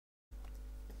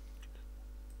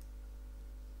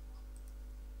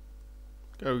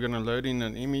Okay, we're going to load in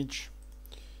an image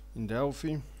in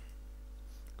Delphi. I'm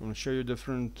going to show you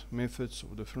different methods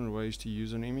or different ways to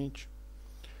use an image.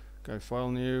 Okay, file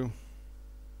new,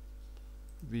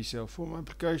 VCL form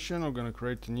application. I'm going to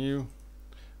create a new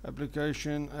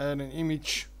application, add an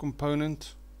image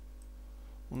component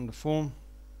on the form,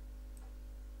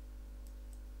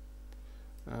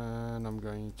 and I'm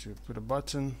going to put a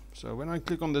button. So when I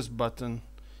click on this button,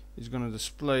 it's going to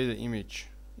display the image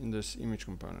in this image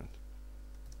component.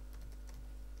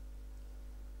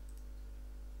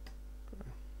 Okay.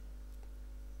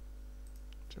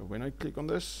 So when I click on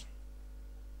this,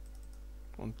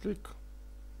 one click,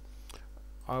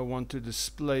 I want to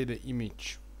display the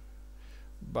image.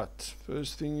 But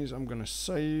first thing is I'm going to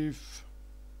save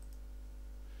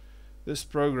this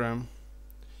program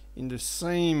in the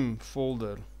same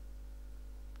folder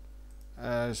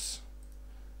as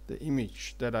the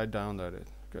image that I downloaded.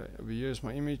 Okay, over here is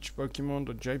my image,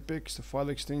 Pokemon.jpg, the file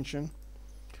extension.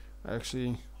 I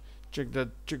actually check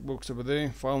that checkbox over there,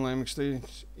 file name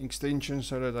extension,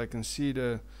 so that I can see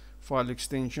the file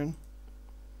extension.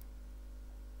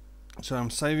 So I'm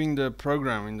saving the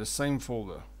program in the same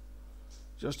folder,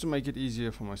 just to make it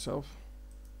easier for myself.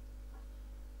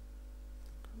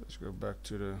 Let's go back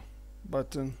to the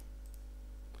button.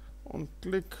 On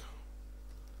click,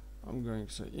 I'm going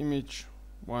to say image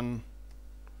 1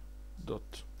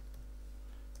 dot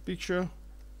picture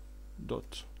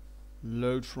dot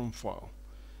load from file,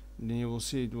 and then you will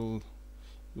see you'll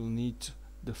need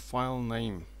the file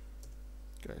name.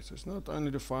 Okay, so it's not only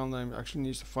the file name, it actually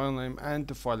needs the file name and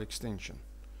the file extension.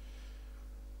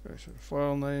 Okay, so the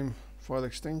file name, file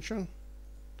extension,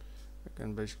 I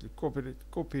can basically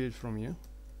copy it from here.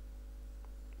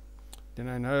 Then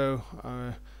I know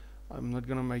I'm not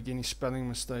gonna make any spelling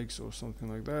mistakes or something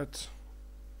like that,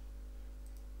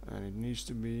 and it needs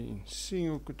to be in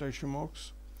single quotation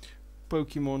marks,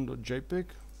 Pokemon.jpg. I'm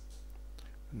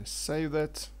gonna save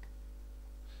that,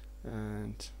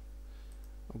 and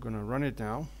I'm gonna run it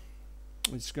now.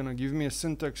 It's gonna give me a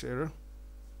syntax error.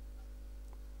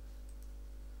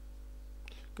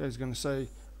 Okay, it's gonna say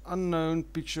unknown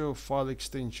picture of file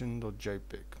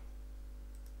extension.jpg.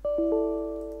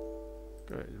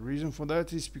 Okay, the reason for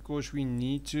that is because we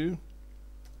need to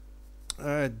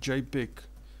add JPEG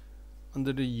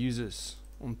under the users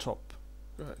on top.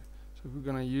 Okay, so if we're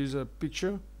gonna use a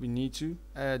picture, we need to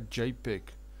add JPEG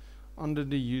under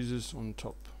the users on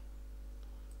top.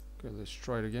 Okay, let's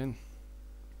try it again.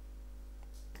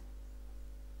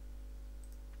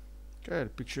 Okay, the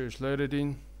picture is loaded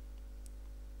in.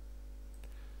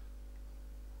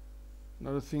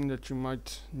 Another thing that you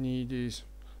might need is,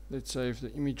 let's say if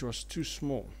the image was too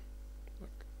small,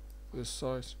 like this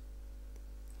size,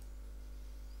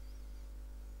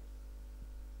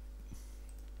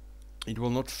 it will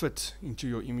not fit into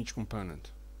your image component.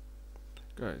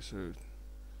 Okay, so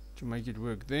to make it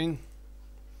work, then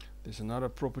there's another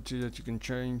property that you can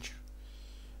change.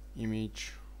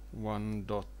 Image 1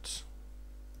 dot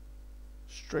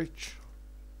stretch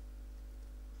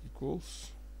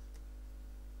equals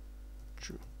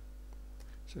true.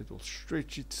 So it will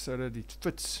stretch it so that it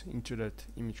fits into that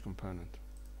image component.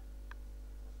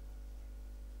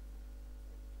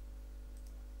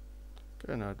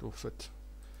 Okay, now it will fit.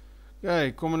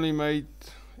 Okay, commonly made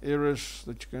errors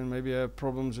that you can maybe have,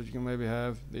 problems that you can maybe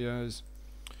have there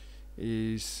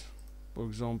is, for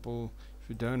example, if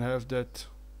you don't have that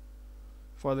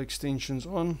file extensions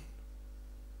on,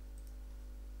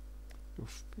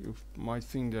 you might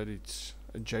think that it's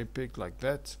a JPEG like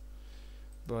that,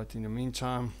 but in the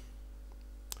meantime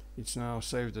it's now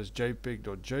saved as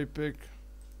jpeg.jpg.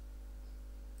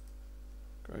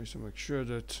 Okay, so make sure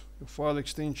that your file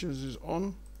extensions is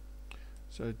on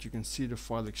so that you can see the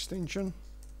file extension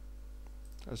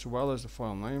as well as the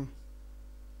file name.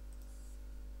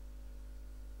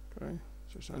 Okay,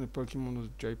 so it's only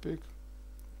Pokemon.jpg.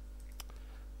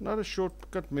 Another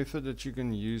shortcut method that you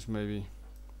can use, maybe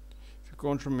if you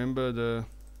can't remember to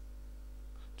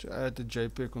add the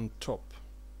JPEG on top,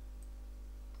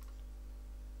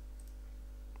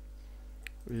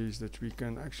 is that we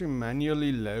can actually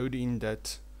manually load in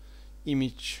that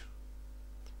image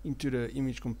into the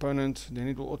image component. Then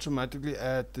it will automatically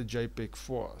add the JPEG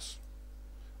for us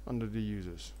under the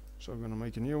users. So I'm going to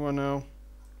make a new one now.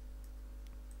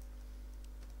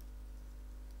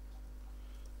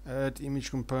 Add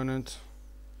image component.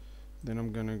 Then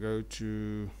I'm going to go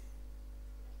to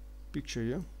picture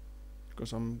here,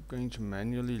 because I'm going to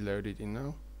manually load it in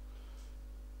now.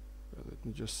 Let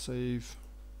me just save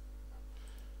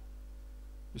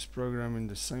this program in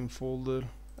the same folder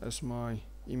as my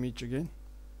image again.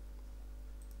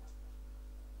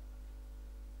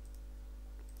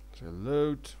 So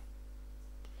load,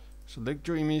 select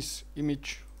your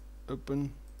image,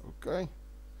 open, okay. You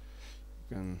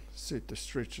can set the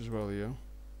stretch as well here.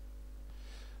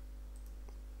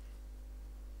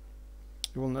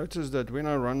 You will notice that when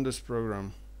I run this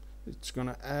program, it's going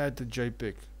to add the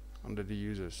JPEG under the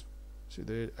users. So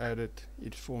they added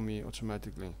it for me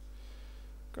automatically.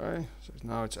 Okay, so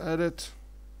now it's added.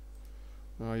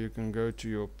 Now you can go to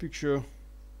your picture.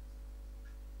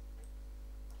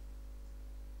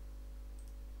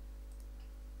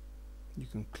 You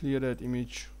can clear that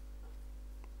image.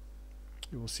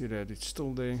 You will see that it's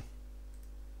still there.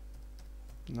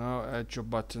 Now add your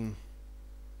button.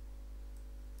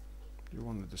 You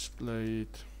want to display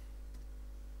it.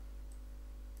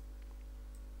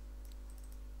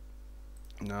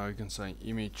 Now you can say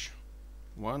image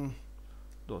 1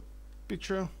 dot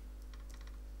picture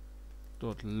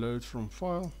dot load from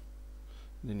file,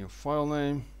 then your file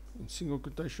name in single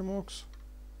quotation marks.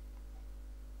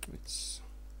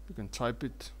 You can type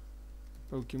it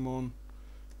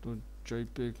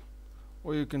Pokemon.jpg,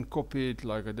 or you can copy it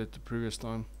like I did the previous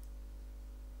time.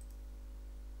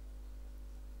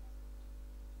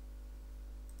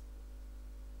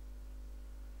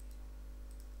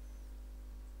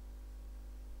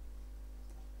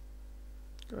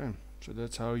 Okay, so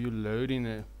that's how you load in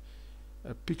a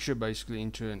picture basically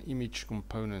into an image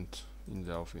component in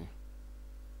Delphi.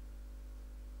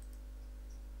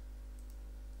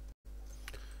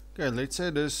 Okay, let's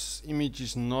say this image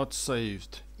is not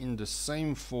saved in the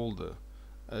same folder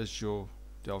as your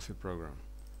Delphi program.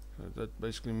 So that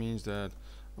basically means that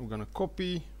I'm going to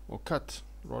copy or cut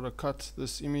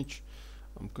this image.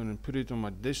 I'm going to put it on my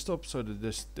desktop so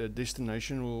that the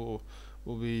destination will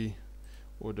be,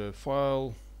 or the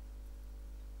file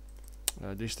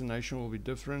destination will be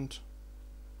different.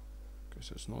 Okay,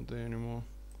 so it's not there anymore.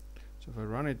 So if I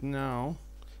run it now,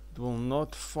 it will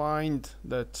not find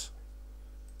that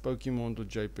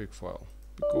Pokemon.jpg file,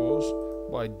 because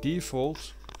by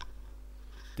default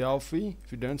Delphi,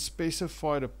 if you don't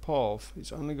specify the path,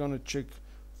 it's only going to check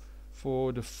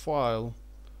for the file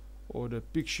or the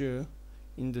picture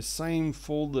in the same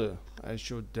folder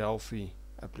as your Delphi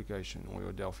application or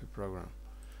your Delphi program.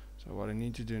 So what I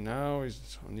need to do now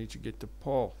is I need to get the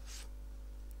path,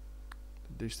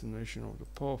 the destination of the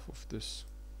path of this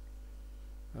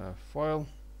file.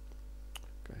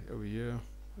 Okay, over here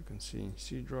I can see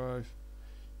C drive,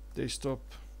 desktop,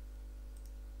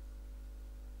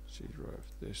 C drive,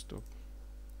 desktop,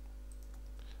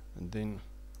 and then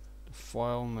the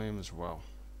file name as well.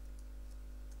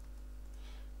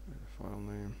 The file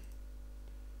name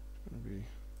is going to be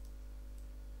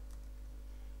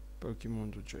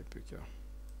Pokemon.jpg. Yeah.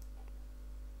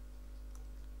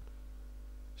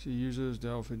 See users,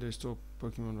 Delphi desktop,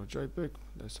 Pokemon.jpg.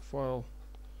 That's the file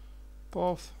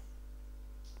path,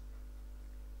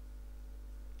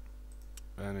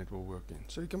 and it will work in.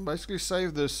 So you can basically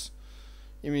save this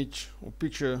image or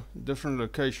picture in different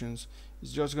locations.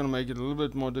 It's just going to make it a little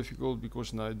bit more difficult,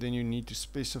 because now then you need to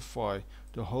specify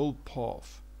the whole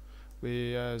path,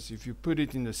 whereas if you put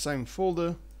it in the same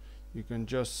folder, you can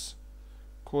just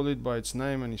call it by its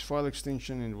name and its file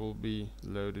extension, and it will be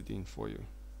loaded in for you.